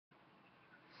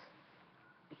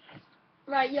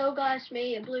Right, yo guys,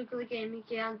 me, Blue Color Gaming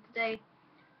here, and today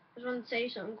I just want to say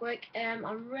something quick.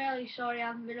 I'm really sorry I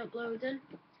haven't been uploading.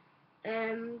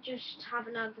 Just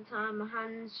haven't had the time on my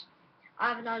hands.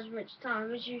 I haven't had as much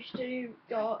time as used to.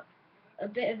 Got a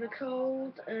bit of a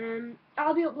cold.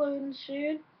 I'll be uploading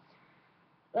soon,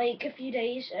 like a few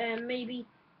days, maybe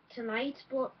tonight.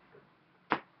 But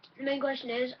the main question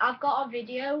is, I've got a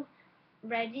video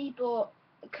ready, but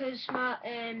because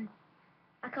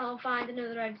I can't find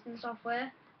another editing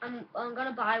software. I'm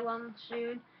gonna buy one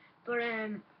soon, but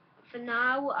for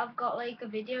now I've got like a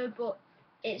video, but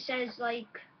it says like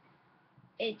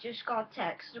it just got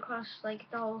text across like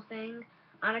the whole thing,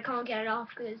 and I can't get it off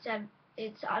because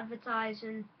it's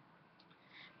advertising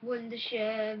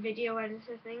Wondershare video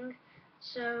editor thing.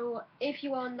 So if you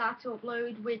want that to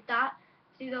upload with that,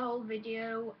 do the whole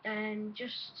video and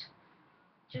just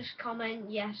comment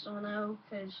yes or no,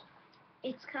 because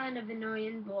it's kind of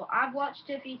annoying, but I've watched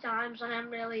it a few times and I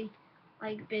haven't really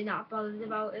like been that bothered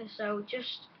about it, so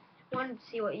just wanted to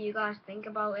see what you guys think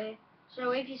about it.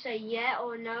 So if you say yeah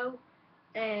or no,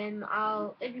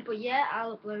 if you put yeah,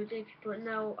 I'll upload it. If you put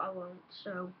no, I won't.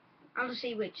 So I'll just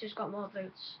see which has got more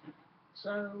votes.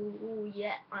 So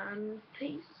yeah, and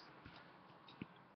peace.